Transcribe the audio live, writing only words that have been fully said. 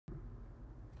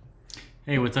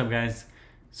Hey, what's up guys?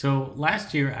 So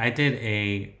last year I did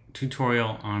a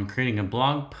tutorial on creating a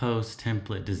blog post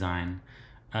template design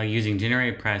using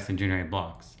GeneratePress and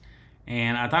GenerateBlocks.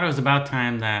 And I thought it was about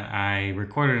time that I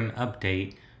recorded an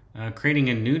update creating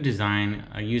a new design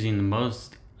using the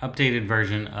most updated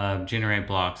version of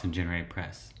GenerateBlocks and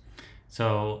GeneratePress.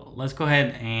 So let's go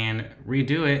ahead and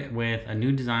redo it with a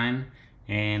new design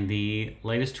and the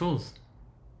latest tools.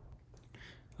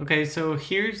 Okay, so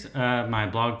here's my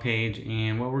blog page,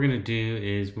 and what we're gonna do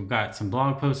is we've got some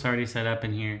blog posts already set up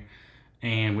in here,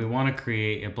 and we want to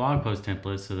create a blog post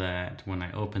template so that when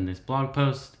I open this blog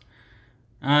post,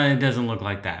 it doesn't look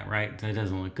like that, right? It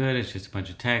doesn't look good. It's just a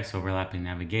bunch of text, overlapping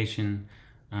navigation,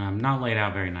 not laid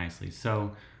out very nicely.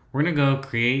 So we're gonna go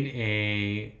create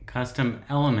a custom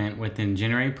element within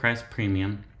GeneratePress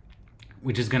Premium,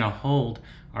 which is gonna hold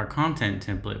our content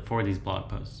template for these blog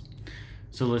posts.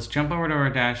 So let's jump over to our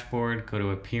dashboard, go to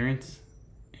Appearance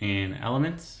and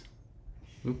Elements.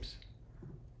 Oops.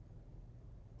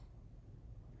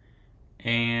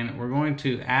 And we're going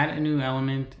to add a new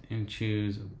element and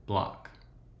choose Block.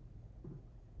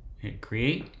 Hit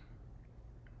Create.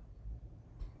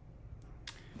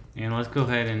 And let's go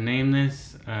ahead and name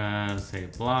this, say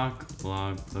Blog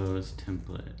Post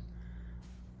Template.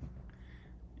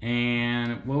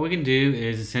 And what we can do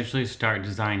is essentially start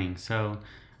designing. So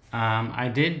I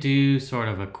did do sort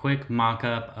of a quick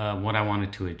mock-up of what I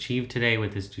wanted to achieve today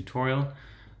with this tutorial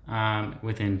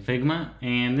within Figma,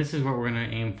 and this is what we're going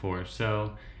to aim for.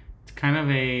 So it's kind of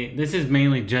this is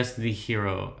mainly just the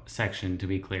hero section, to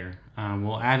be clear.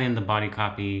 We'll add in the body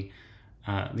copy,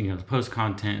 the post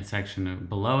content section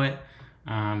below it,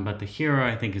 but the hero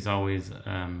I think is always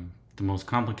the most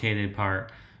complicated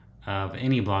part of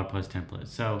any blog post template.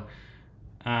 So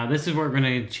this is what we're going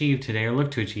to achieve today, or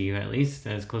look to achieve at least,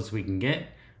 as close as we can get.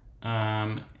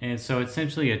 And so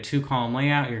essentially a 2-column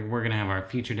layout. We're going to have our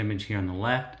featured image here on the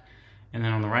left. And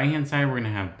then on the right hand side, we're going to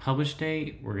have publish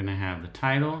date. We're going to have the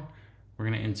title. We're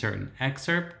going to insert an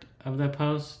excerpt of the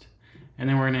post. And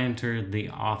then we're going to enter the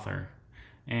author.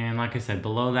 And like I said,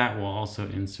 below that, we'll also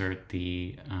insert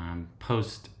the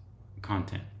post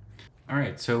content. All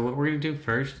right, so what we're going to do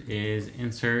first is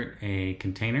insert a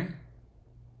container.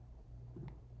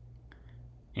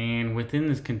 And within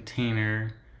this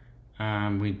container,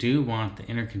 we do want the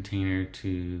inner container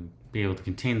to be able to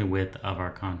contain the width of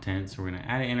our content. So we're going to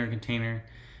add an inner container.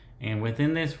 And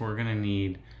within this, we're going to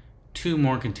need 2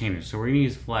 more containers. So we're going to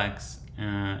use Flex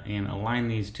and align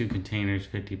these 2 containers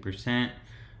 50%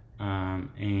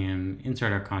 and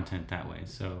insert our content that way.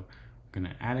 So we're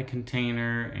going to add a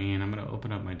container, and I'm going to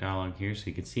open up my dialog here so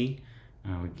you can see.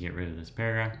 We can get rid of this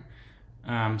paragraph.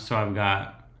 So I've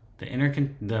got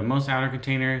the most outer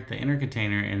container, the inner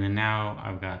container, and then now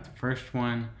I've got the first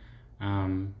one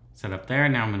set up there.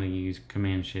 Now I'm going to use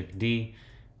Command-Shift-D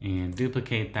and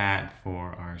duplicate that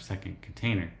for our second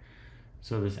container.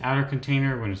 So this outer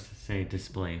container, we're going to say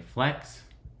Display Flex,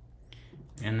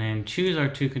 and then choose our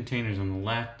 2 containers on the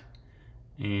left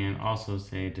and also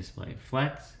say Display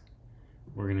Flex.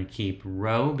 We're going to keep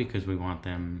row because we want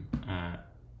them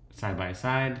side by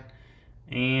side,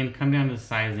 and come down to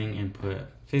sizing and put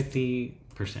 50%.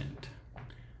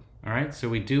 All right, so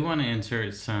we do want to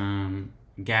insert some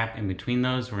gap in between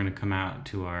those. We're going to come out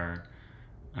to our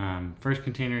first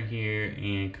container here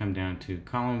and come down to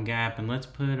column gap, and let's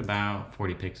put about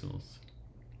 40 pixels.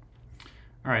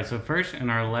 All right, so first in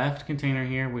our left container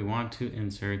here, we want to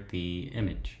insert the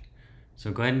image.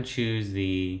 So go ahead and choose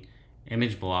the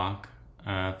image block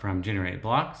from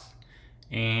GenerateBlocks,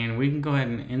 and we can go ahead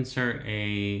and insert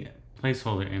a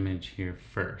placeholder image here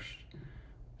first.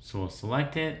 So we'll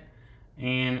select it,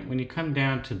 and when you come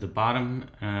down to the bottom,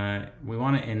 we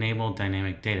want to enable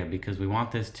dynamic data because we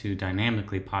want this to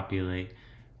dynamically populate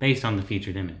based on the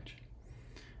featured image.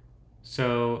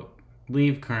 So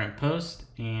leave current post,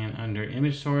 and under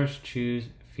image source, choose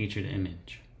featured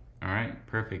image. All right,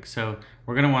 perfect. So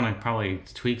we're going to want to probably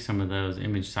tweak some of those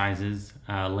image sizes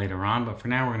later on, but for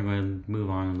now we're going to go ahead and move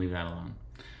on and leave that alone.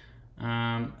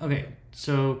 Okay,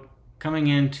 so coming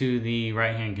into the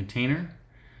right-hand container,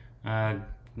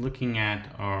 looking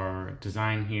at our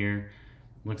design here,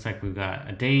 looks like we've got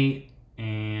a date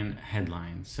and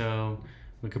headline. So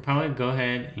we could probably go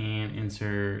ahead and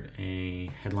insert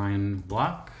a headline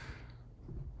block.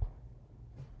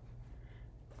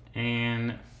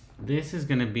 And this is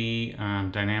going to be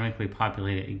dynamically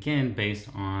populated again based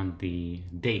on the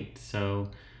date.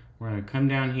 So we're going to come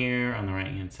down here on the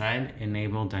right-hand side,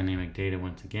 enable dynamic data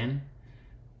once again.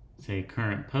 Say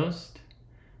current post,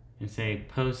 and say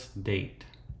post date.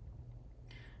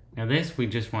 Now this we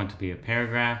just want to be a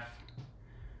paragraph.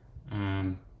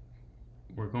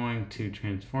 we're going to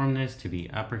transform this to be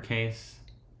uppercase.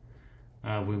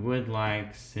 We would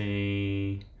like,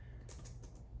 say,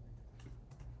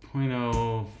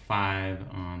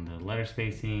 0.05 on the letter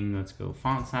spacing. Let's go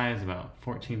font size, about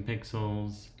 14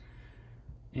 pixels.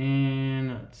 And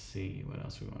let's see what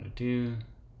else we want to do.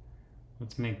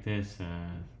 Let's make this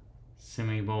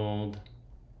semi-bold.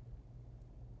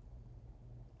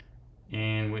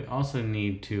 And we also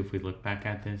need to, if we look back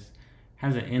at this,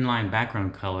 has an inline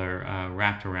background color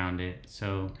wrapped around it.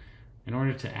 So in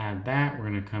order to add that, we're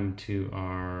going to come to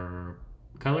our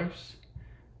colors,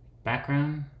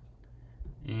 background,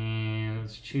 and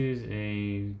let's choose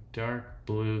a dark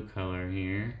blue color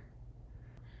here.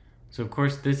 So of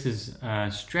course this is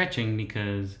stretching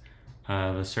because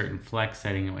of a certain flex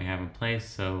setting that we have in place.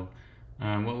 So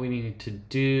what we need to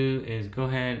do is go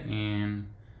ahead and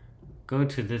go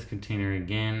to this container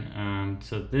again.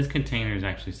 So this container is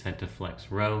actually set to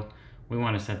flex row. We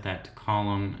want to set that to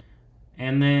column.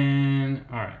 And then,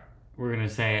 all right, we're going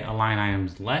to say align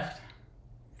items left.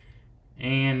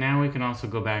 And now we can also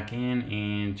go back in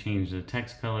and change the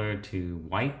text color to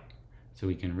white so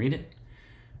we can read it.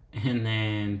 And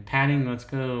then padding, let's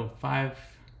go 5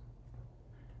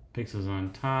 pixels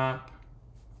on top.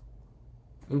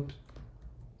 Oops,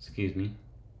 excuse me.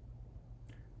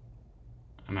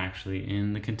 I'm actually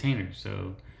in the container,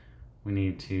 so we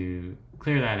need to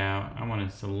clear that out. I want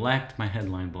to select my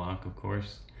headline block, of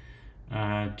course.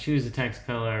 Choose the text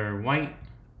color white.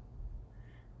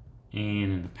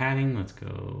 And in the padding, let's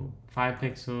go 5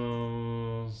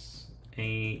 pixels,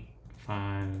 8,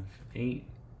 5, 8.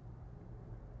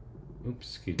 Oops,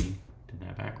 excuse me, did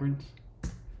that backwards. I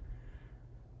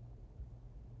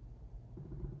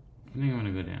think I want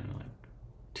to go down to like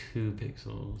 2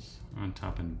 pixels on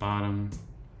top and bottom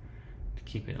to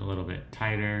keep it a little bit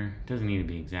tighter. Doesn't need to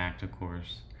be exact, of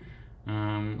course.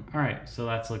 All right, so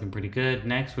that's looking pretty good.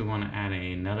 Next, we want to add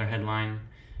another headline.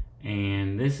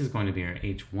 And this is going to be our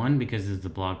H1 because this is the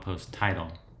blog post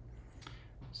title.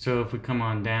 So if we come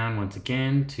on down once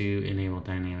again to enable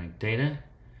dynamic data,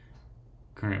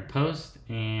 current post,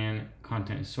 and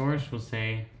content source, we'll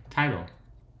say title.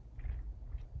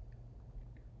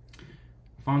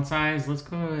 Font size, let's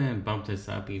go ahead and bump this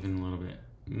up even a little bit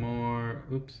more.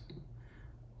 Oops.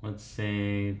 Let's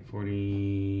say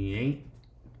 48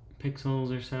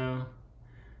 pixels or so.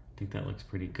 I think that looks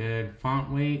pretty good.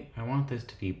 Font weight, I want this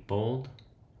to be bold.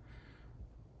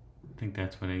 I think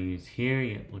that's what I use here.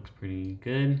 Yeah, it looks pretty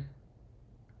good.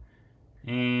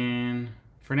 And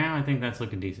for now, I think that's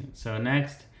looking decent. So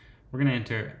next, we're gonna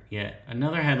enter yet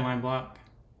another headline block,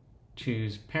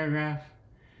 choose paragraph,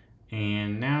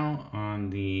 and now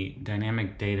on the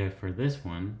dynamic data for this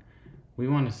one, we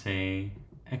wanna say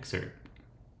excerpt.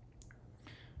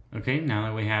 Okay, now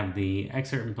that we have the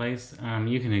excerpt in place,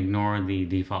 you can ignore the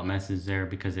default message there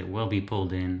because it will be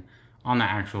pulled in on the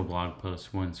actual blog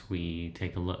post once we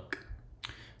take a look.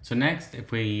 So next, if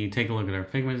we take a look at our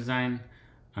Figma design,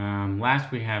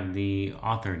 last we have the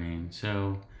author name.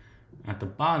 So at the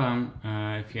bottom,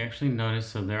 if you actually notice,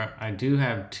 so there I do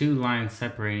have 2 lines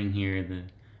separating here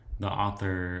the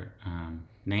author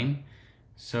name.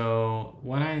 So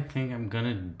what I think I'm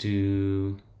gonna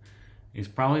do is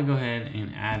probably go ahead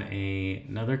and add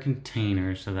another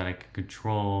container so that I can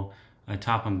control a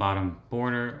top and bottom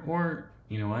border, or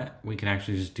you know what, we could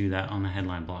actually just do that on the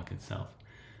headline block itself.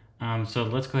 So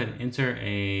let's go ahead and insert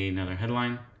another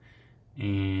headline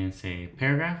and say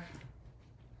paragraph.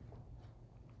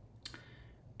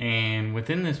 And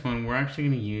within this one, we're actually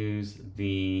going to use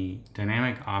the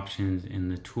dynamic options in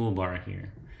the toolbar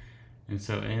here. And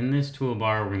so in this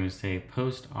toolbar, we're going to say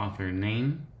post author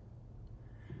name.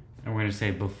 And we're going to say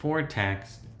before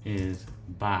text is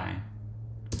by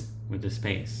with a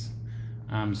space.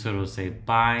 So it'll say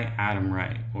by Adam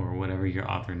Wright or whatever your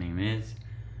author name is.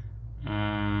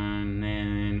 And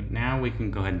then now we can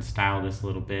go ahead and style this a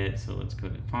little bit. So let's go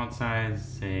to font size,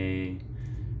 say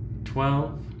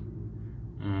 12.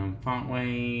 Font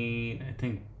weight, I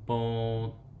think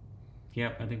bold.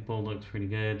 Yep, I think bold looks pretty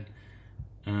good.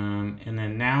 And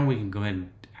then now we can go ahead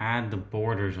and add the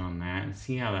borders on that and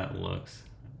see how that looks.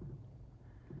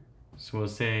 So we'll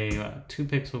say 2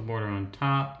 pixel border on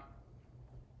top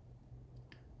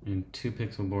and 2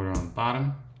 pixel border on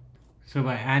bottom. So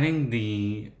by adding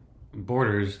the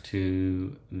borders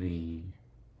to the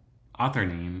author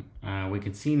name, we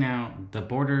can see now the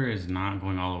border is not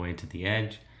going all the way to the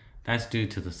edge. That's due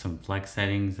to some flex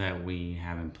settings that we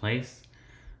have in place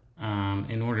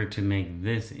in order to make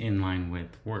this inline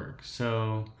width work.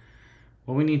 So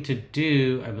what we need to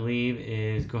do, I believe,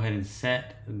 is go ahead and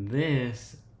set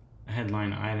this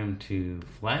headline item to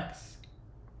flex.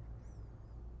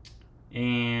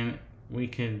 And we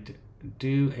could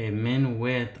do a min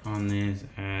width on this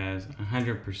as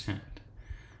 100%.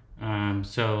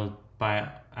 So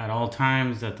at all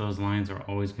times that those lines are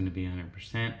always going to be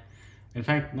 100%. In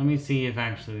fact, let me see if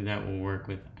actually that will work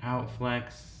without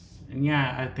flex. And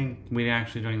yeah, I think we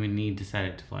actually don't even need to set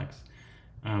it to flex.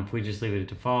 If we just leave it at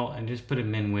default and just put a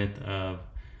min width of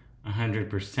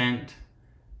 100%,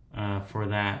 for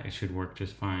that, it should work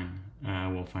just fine.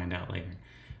 We'll find out later.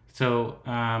 So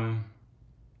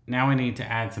now we need to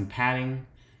add some padding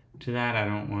to that. I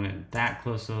don't want it that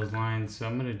close to those lines, so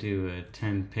I'm going to do a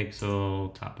 10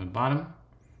 pixel top and bottom.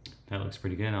 That looks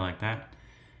pretty good. I like that.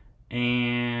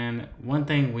 And one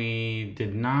thing we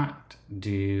did not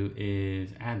do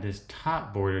is add this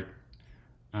top border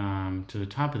to the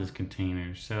top of this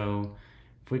container. So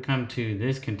if we come to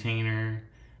this container,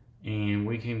 and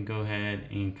we can go ahead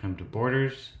and come to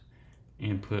borders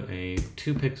and put a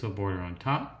 2 pixel border on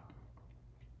top.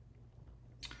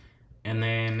 And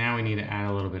then now we need to add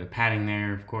a little bit of padding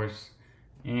there, of course.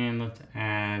 And let's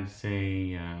add,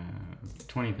 say,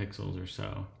 20 pixels or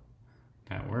so.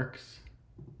 That works.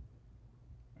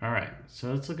 All right,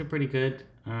 so it's looking pretty good.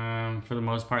 For the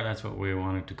most part, that's what we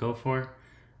wanted to go for.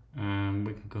 We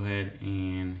can go ahead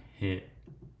and hit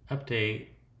update,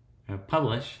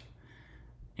 publish.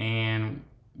 And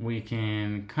we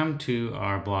can come to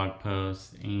our blog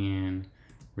post and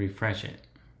refresh it.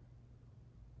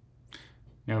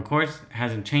 Now, of course, it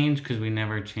hasn't changed because we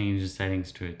never changed the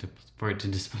settings to it for it to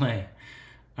display.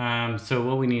 So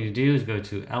what we need to do is go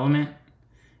to Element,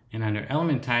 and under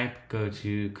Element Type, go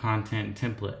to Content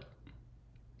Template.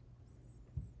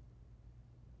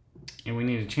 And we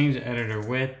need to change the editor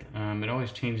width. It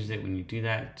always changes it when you do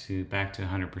that to back to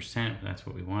 100%. That's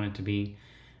what we want it to be.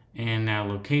 And now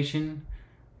location,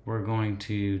 we're going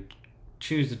to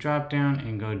choose the drop down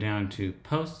and go down to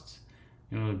posts,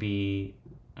 and it'll be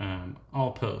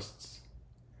all posts.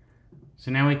 So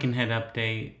now we can hit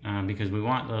update because we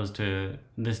want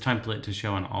this template to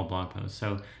show on all blog posts.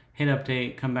 So hit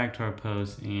update, come back to our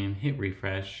post and hit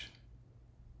refresh.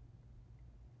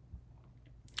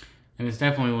 And it's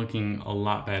definitely looking a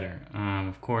lot better.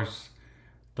 Of course,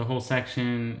 the whole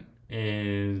section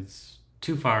is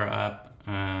too far up.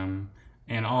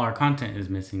 And all our content is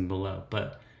missing below,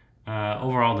 but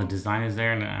overall the design is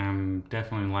there, and I'm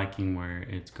definitely liking where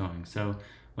it's going. So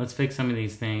let's fix some of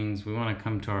these things. We want to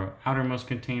come to our outermost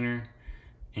container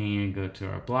and go to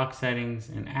our block settings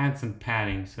and add some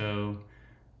padding. So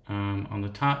on the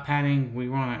top padding, we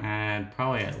want to add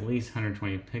probably at least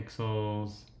 120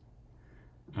 pixels,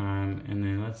 and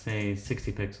then let's say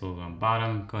 60 pixels on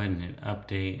bottom. Go ahead and hit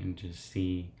update and just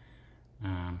see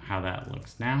how that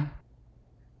looks now.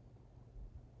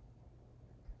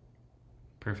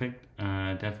 Perfect,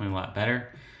 definitely a lot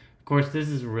better. Of course, this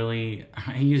is really,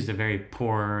 I used a very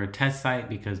poor test site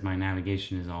because my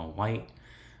navigation is all white.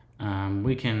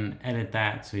 We can edit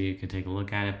that so you can take a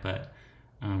look at it, but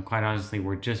quite honestly,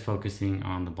 we're just focusing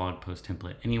on the blog post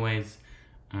template anyways,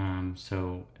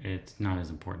 so it's not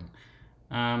as important.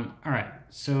 All right,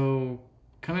 so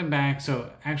coming back,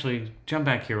 so actually jump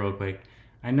back here real quick.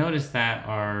 I noticed that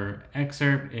our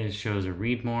excerpt shows a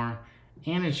read more,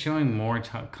 and it's showing more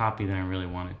copy than I really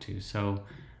wanted to. So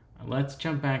let's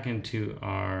jump back into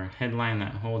our headline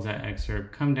that holds that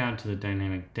excerpt, come down to the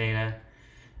dynamic data,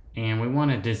 and we want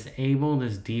to disable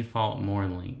this default more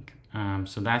link.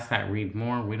 So that's that read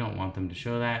more. We don't want them to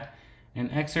show that.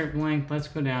 And excerpt length, let's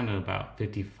go down to about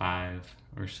 55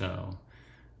 or so.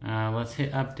 Let's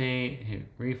hit update, hit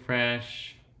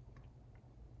refresh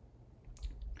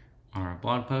on our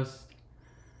blog post.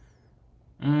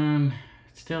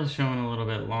 It's still showing a little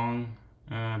bit long,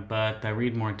 but the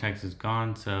read more text is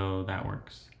gone, so that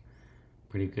works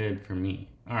pretty good for me.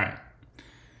 All right.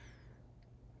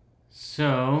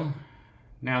 So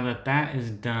now that that is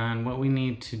done, what we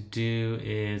need to do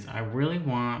is I really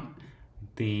want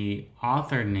the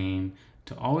author name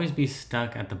to always be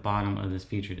stuck at the bottom of this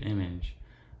featured image.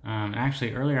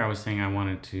 Actually, earlier I was saying I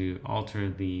wanted to alter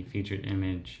the featured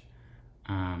image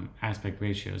aspect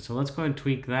ratio. So let's go ahead and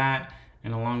tweak that,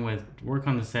 and along with work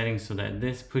on the settings so that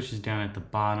this pushes down at the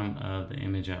bottom of the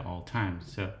image at all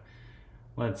times. So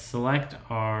let's select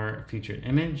our featured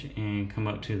image and come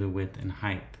up to the width and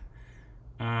height.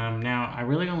 Now I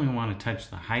really only want to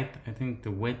touch the height. I think the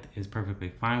width is perfectly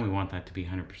fine. We want that to be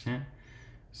 100%.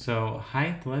 So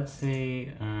height, let's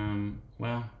say,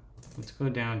 well, let's go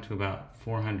down to about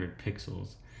 400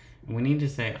 pixels. And we need to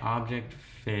say object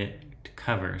fit to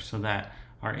cover so that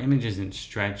our image isn't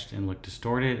stretched and look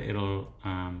distorted. It'll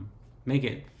make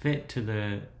it fit to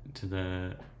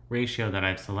the ratio that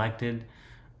I've selected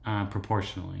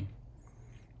proportionally.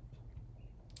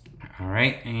 All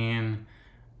right, and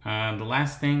The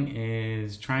last thing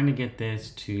is trying to get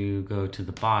this to go to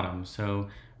the bottom. So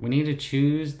we need to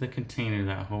choose the container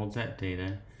that holds that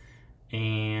data.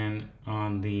 And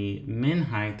on the min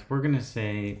height, we're going to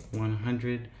say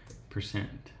 100%.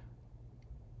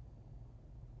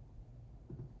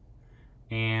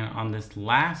 And on this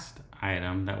last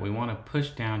item that we want to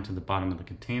push down to the bottom of the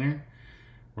container,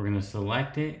 we're going to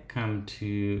select it, come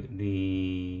to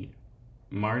the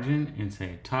margin and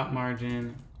say top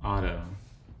margin auto.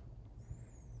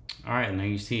 All right, now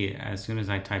you see as soon as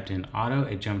I typed in auto,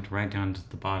 it jumped right down to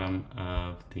the bottom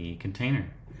of the container.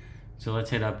 So let's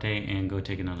hit update and go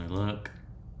take another look.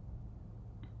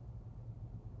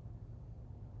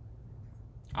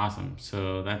 Awesome,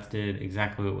 so that did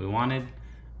exactly what we wanted.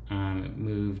 It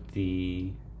moved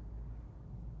the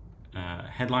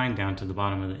headline down to the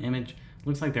bottom of the image.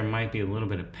 Looks like there might be a little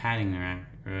bit of padding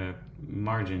there,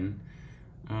 margin.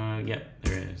 Yep,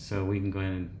 there is. So we can go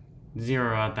ahead and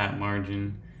zero out that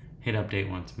margin, hit update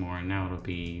once more, and now it'll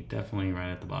be definitely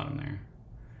right at the bottom there.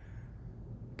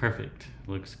 Perfect,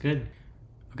 looks good.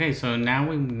 Okay, so now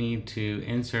we need to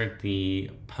insert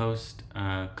the post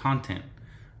content,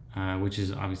 which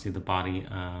is obviously the body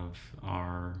of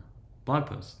our blog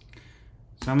post.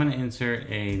 So I'm going to insert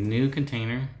a new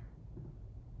container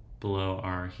below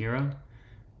our hero.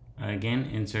 Again,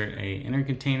 insert a inner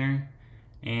container.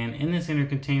 And in this inner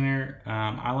container,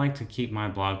 I like to keep my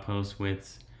blog post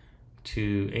width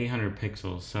to 800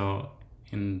 pixels. So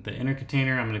in the inner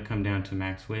container, I'm going to come down to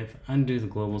max width, undo the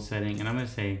global setting, and I'm going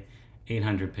to say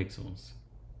 800 pixels.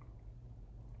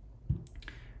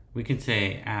 We can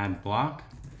say add block.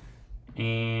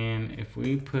 And if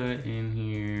we put in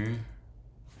here,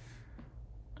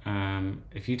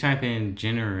 if you type in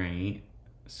generate,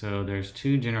 so there's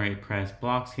two GeneratePress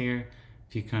blocks here.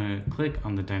 If you kind of click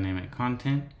on the dynamic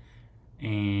content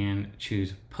and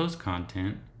choose post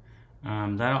content,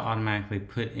 that'll automatically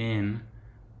put in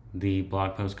the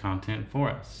blog post content for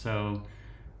us. So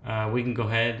we can go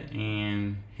ahead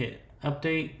and hit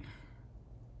update,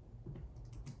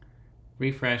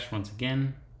 refresh once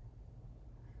again,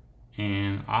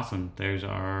 and awesome, there's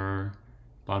our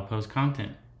blog post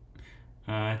content.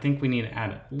 I think we need to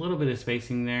add a little bit of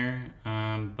spacing there,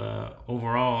 but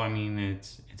overall, I mean,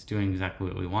 it's doing exactly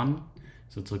what we want,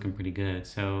 so it's looking pretty good.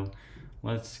 So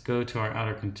let's go to our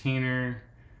outer container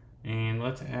and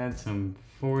let's add some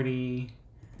 40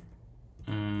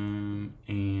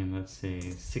 and let's say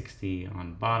 60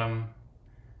 on bottom.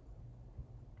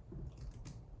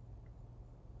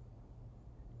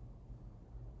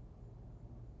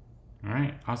 All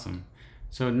right, awesome.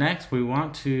 So next we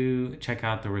want to check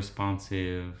out the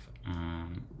responsive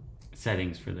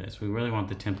settings for this. We really want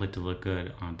the template to look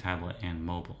good on tablet and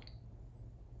mobile.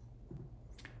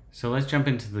 So let's jump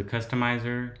into the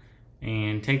customizer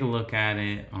and take a look at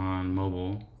it on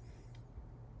mobile.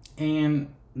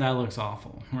 And that looks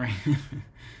awful, right?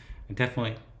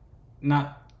 Definitely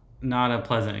not a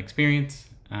pleasant experience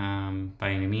by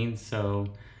any means. So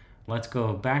let's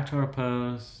go back to our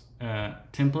post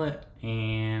template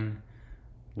and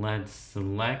let's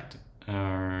select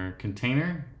our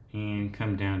container and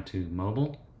come down to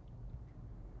mobile.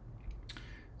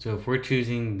 So if we're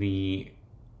choosing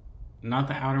not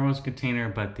the outermost container,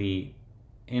 but the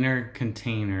inner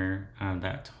container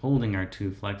that's holding our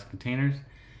two flex containers,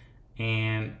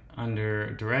 and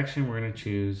under direction, we're going to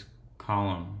choose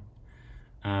column.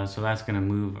 So that's going to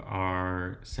move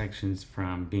our sections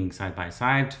from being side by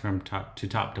side from top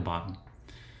to bottom.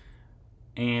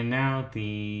 And now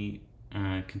the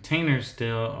containers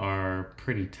still are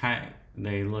pretty tight.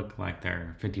 They look like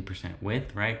they're 50%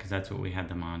 width, right? Because that's what we had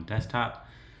them on desktop.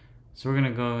 So we're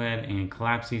going to go ahead and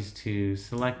collapse these two,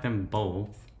 select them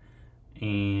both,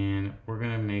 and we're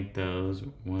going to make those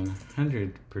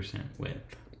 100%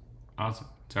 width. Awesome.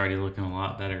 It's already looking a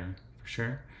lot better for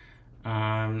sure.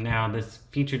 Now this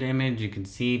featured image, you can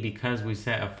see because we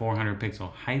set a 400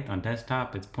 pixel height on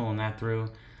desktop, it's pulling that through.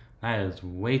 That is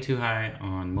way too high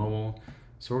on mobile.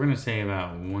 So we're going to say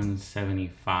about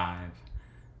 175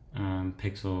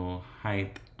 pixel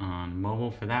height on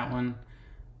mobile for that one.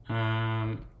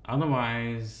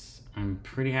 Otherwise, I'm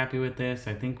pretty happy with this.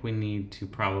 I think we need to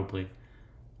probably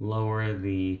lower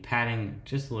the padding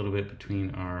just a little bit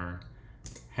between our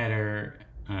header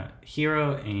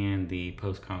hero and the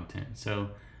post content. So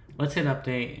let's hit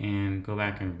update and go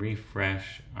back and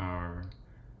refresh our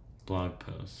blog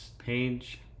post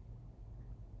page.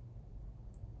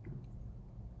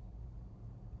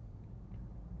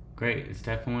 Great, it's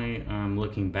definitely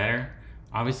looking better.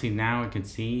 Obviously now we can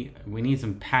see we need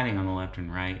some padding on the left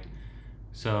and right.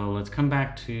 So let's come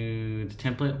back to the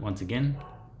template once again.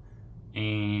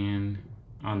 And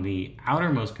on the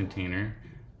outermost container,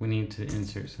 we need to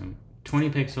insert some 20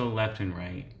 pixel left and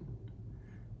right.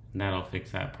 That'll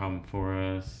fix that problem for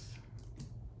us.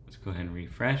 Let's go ahead and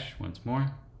refresh once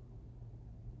more.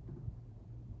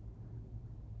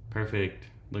 Perfect,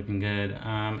 looking good.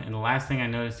 And the last thing I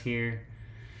noticed here,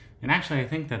 and actually I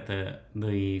think that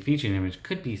the featured image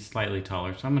could be slightly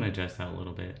taller, so I'm gonna adjust that a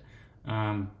little bit.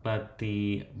 But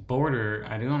the border,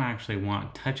 I don't actually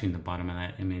want touching the bottom of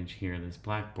that image here, this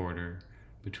black border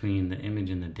between the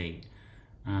image and the date.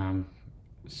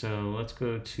 So let's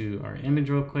go to our image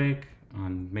real quick,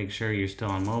 make sure you're still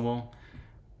on mobile.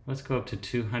 Let's go up to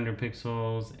 200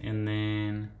 pixels and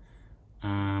then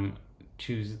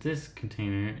choose this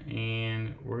container,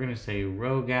 and we're gonna say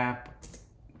row gap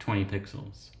 20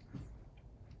 pixels.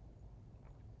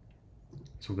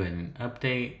 So we'll go ahead and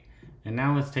update. And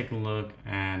now let's take a look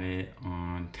at it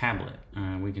on tablet.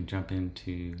 We can jump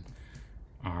into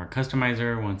our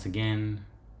customizer once again,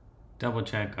 double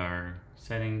check our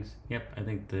settings. Yep, I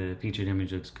think the featured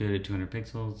image looks good at 200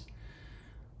 pixels.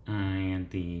 And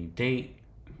the date,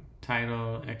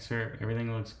 title, excerpt,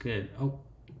 everything looks good. Oh,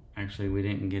 actually we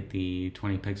didn't get the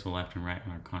 20 pixel left and right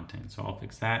on our content, so I'll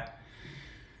fix that.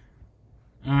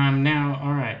 Now,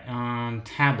 all right, on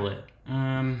tablet.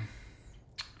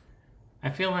 I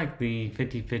feel like the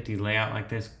 50-50 layout like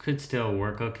this could still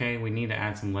work okay. We need to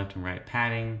add some left and right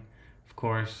padding, of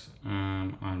course,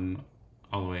 on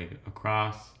all the way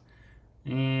across,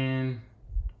 and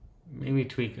maybe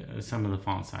tweak some of the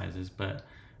font sizes, but I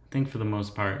think for the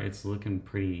most part it's looking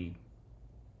pretty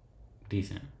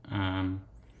decent. All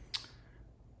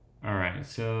right,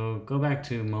 so go back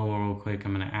to mobile real quick.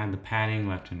 I'm gonna add the padding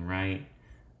left and right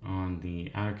on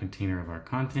the outer container of our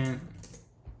content.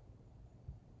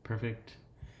 Perfect.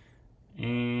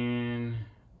 And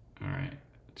all right,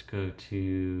 let's go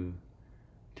to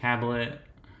tablet.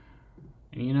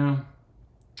 And you know,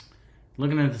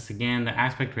 looking at this again, the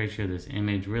aspect ratio of this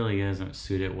image really doesn't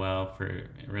suit it well for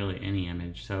really any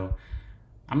image. So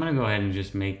I'm gonna go ahead and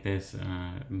just make this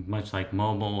much like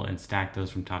mobile and stack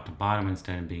those from top to bottom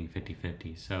instead of being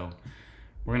 50-50. So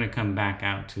we're gonna come back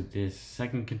out to this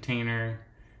second container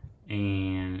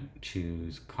and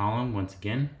choose column once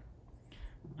again.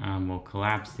 We'll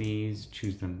collapse these,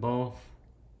 choose them both,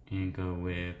 and go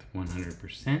with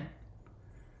 100%.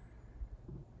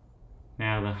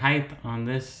 Now the height on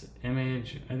this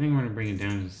image, I think we're gonna bring it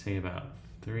down to say about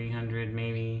 300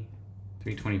 maybe,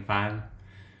 325.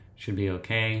 Should be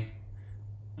okay.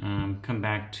 Come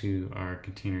back to our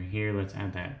container here. Let's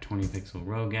add that 20 pixel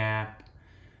row gap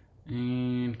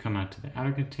and come out to the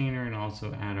outer container and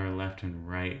also add our left and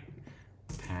right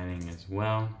padding as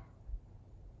well.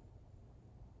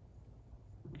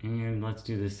 And let's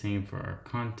do the same for our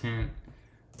content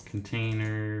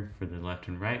container for the left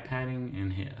and right padding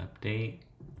and hit update.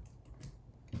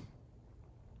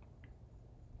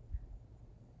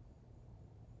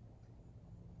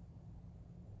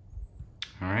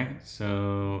 All right,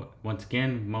 so once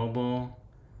again, mobile,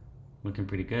 looking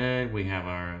pretty good. We have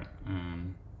our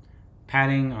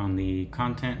padding on the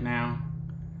content now.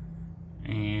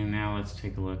 And now let's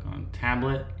take a look on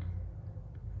tablet.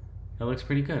 That looks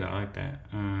pretty good, I like that.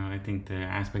 I think the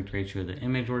aspect ratio of the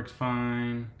image works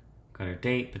fine. Got our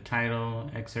date, the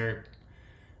title, excerpt,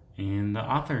 and the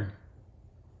author.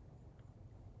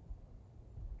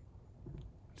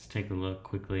 Let's take a look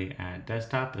quickly at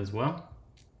desktop as well.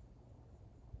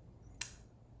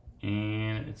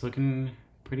 And it's looking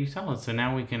pretty solid. So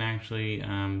now we can actually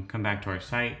come back to our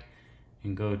site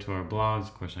and go to our blogs.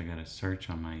 Of course, I got to search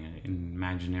on my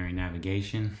imaginary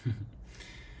navigation.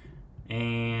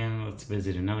 And let's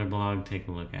visit another blog, take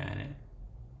a look at it.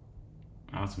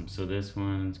 Awesome, so this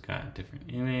one's got a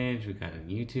different image. We got a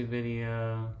YouTube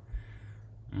video.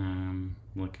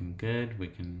 Looking good. We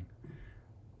can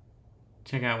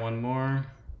check out one more.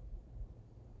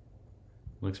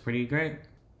 Looks pretty great.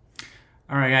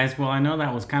 All right, guys, well, I know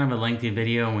that was kind of a lengthy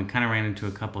video and we kind of ran into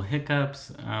a couple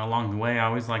hiccups along the way. I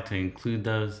always like to include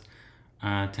those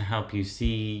to help you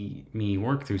see me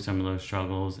work through some of those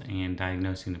struggles and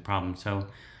diagnosing the problem. So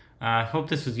I hope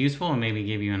this was useful and maybe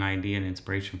gave you an idea and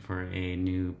inspiration for a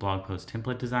new blog post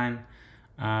template design.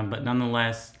 But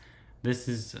nonetheless, this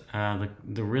is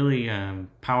the really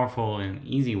powerful and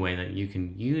easy way that you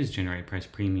can use GeneratePress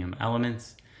Premium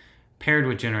elements paired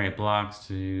with GenerateBlocks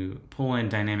to pull in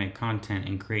dynamic content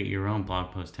and create your own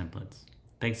blog post templates.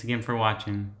 Thanks again for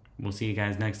watching. We'll see you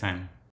guys next time.